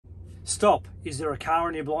Stop, is there a car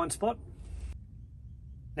in your blind spot?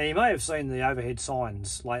 Now you may have seen the overhead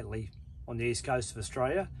signs lately on the east coast of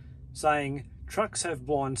Australia saying trucks have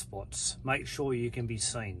blind spots, make sure you can be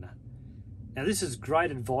seen. Now this is great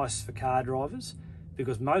advice for car drivers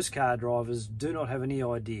because most car drivers do not have any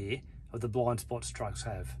idea of the blind spots trucks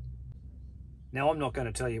have. Now I'm not going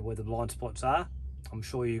to tell you where the blind spots are, I'm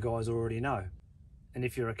sure you guys already know. And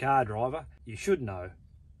if you're a car driver, you should know.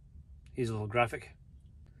 Here's a little graphic.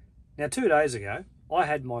 Now 2 days ago, I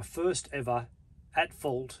had my first ever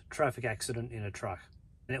at-fault traffic accident in a truck.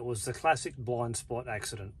 And it was the classic blind spot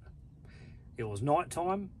accident. It was night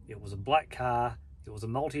time, it was a black car, it was a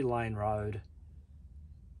multi-lane road.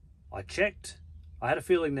 I checked, I had a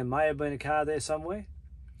feeling there may have been a car there somewhere.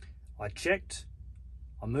 I checked,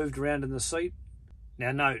 I moved around in the seat.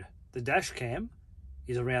 Now note, the dash cam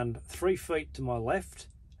is around 3 feet to my left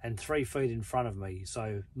and 3 feet in front of me.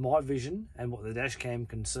 So my vision and what the dash cam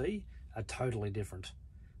can see are totally different.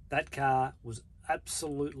 That car was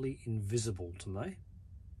absolutely invisible to me.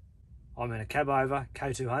 I'm in a cab over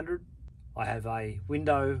K200. I have a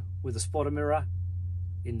window with a spotter mirror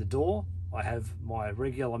in the door. I have my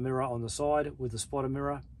regular mirror on the side with a spotter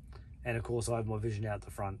mirror. And of course I have my vision out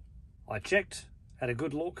the front. I checked, had a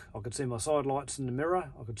good look. I could see my side lights in the mirror.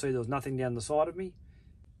 I could see there was nothing down the side of me.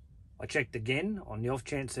 I checked again on the off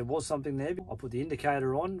chance there was something there. I put the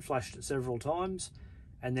indicator on, flashed it several times,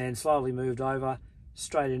 and then slowly moved over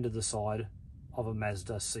straight into the side of a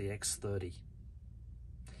Mazda CX-30.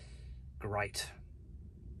 Great.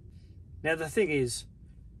 Now the thing is,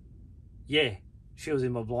 yeah, she was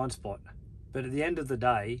in my blind spot, but at the end of the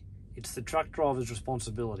day, it's the truck driver's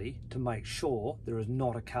responsibility to make sure there is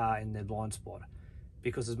not a car in their blind spot.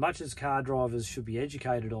 Because as much as car drivers should be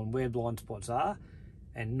educated on where blind spots are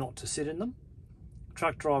and not to sit in them,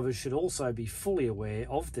 truck drivers should also be fully aware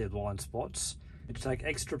of their blind spots and to take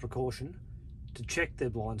extra precaution to check their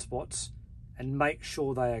blind spots and make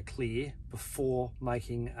sure they are clear before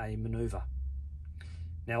making a manoeuvre.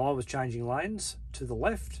 Now I was changing lanes to the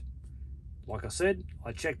left. Like I said,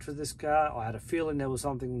 I checked for this car. I had a feeling there was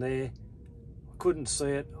something there. I couldn't see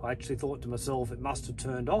it. I actually thought to myself it must have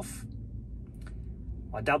turned off.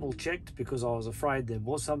 I double checked because I was afraid there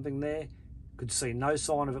was something there. Could see no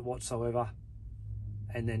sign of it whatsoever,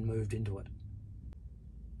 and then moved into it.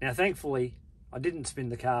 Now thankfully I didn't spin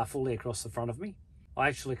the car fully across the front of me. I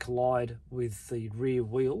actually collide with the rear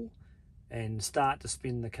wheel and start to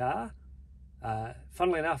spin the car.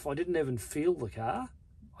 Funnily enough, I didn't even feel the car.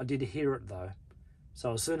 I did hear it though.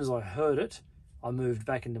 So as soon as I heard it, I moved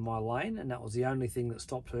back into my lane, and that was the only thing that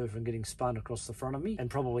stopped her from getting spun across the front of me and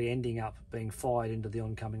probably ending up being fired into the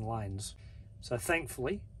oncoming lanes. So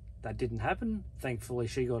thankfully that didn't happen. Thankfully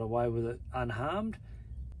she got away with it unharmed,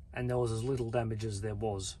 and there was as little damage as there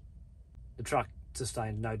was. The truck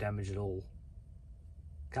sustained no damage at all.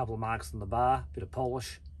 A couple of marks on the bar, bit of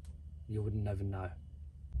polish, you wouldn't even know.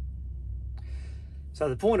 So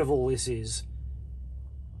the point of all this is,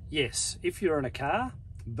 yes, if you're in a car,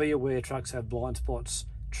 be aware trucks have blind spots,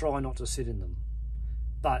 try not to sit in them.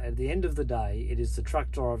 But at the end of the day, it is the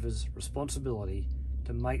truck driver's responsibility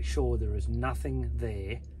to make sure there is nothing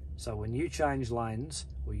there. So when you change lanes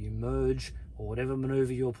or you merge or whatever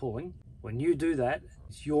manoeuvre you're pulling, when you do that,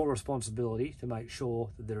 it's your responsibility to make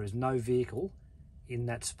sure that there is no vehicle in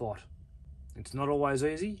that spot. It's not always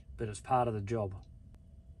easy, but it's part of the job.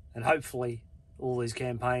 And hopefully all these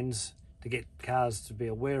campaigns to get cars to be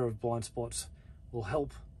aware of blind spots will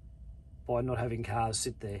help by not having cars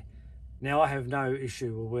sit there. Now I have no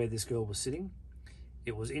issue with where this girl was sitting.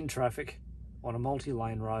 It was in traffic on a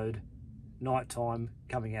multi-lane road, night time,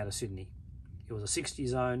 coming out of Sydney. It was a 60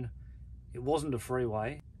 zone. It wasn't a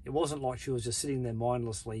freeway. It wasn't like she was just sitting there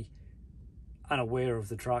mindlessly, unaware of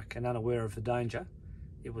the truck and unaware of the danger.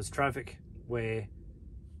 It was traffic where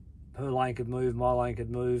her lane could move, my lane could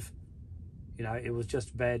move. You know, it was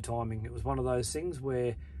just bad timing. It was one of those things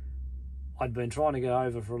where I'd been trying to get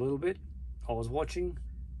over for a little bit. I was watching.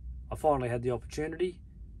 I finally had the opportunity.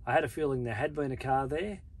 I had a feeling there had been a car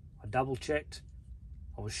there. I double checked.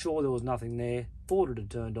 I was sure there was nothing there. Thought it had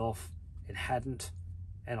turned off. It hadn't,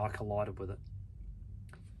 and I collided with it.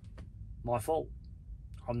 My fault.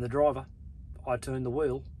 I'm the driver. I turned the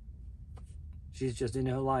wheel. She's just in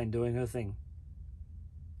her lane doing her thing.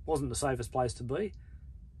 Wasn't the safest place to be,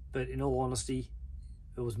 but in all honesty,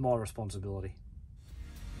 it was my responsibility.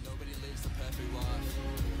 Nobody lives the perfect life,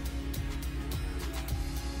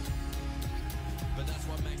 but that's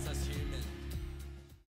what makes us human.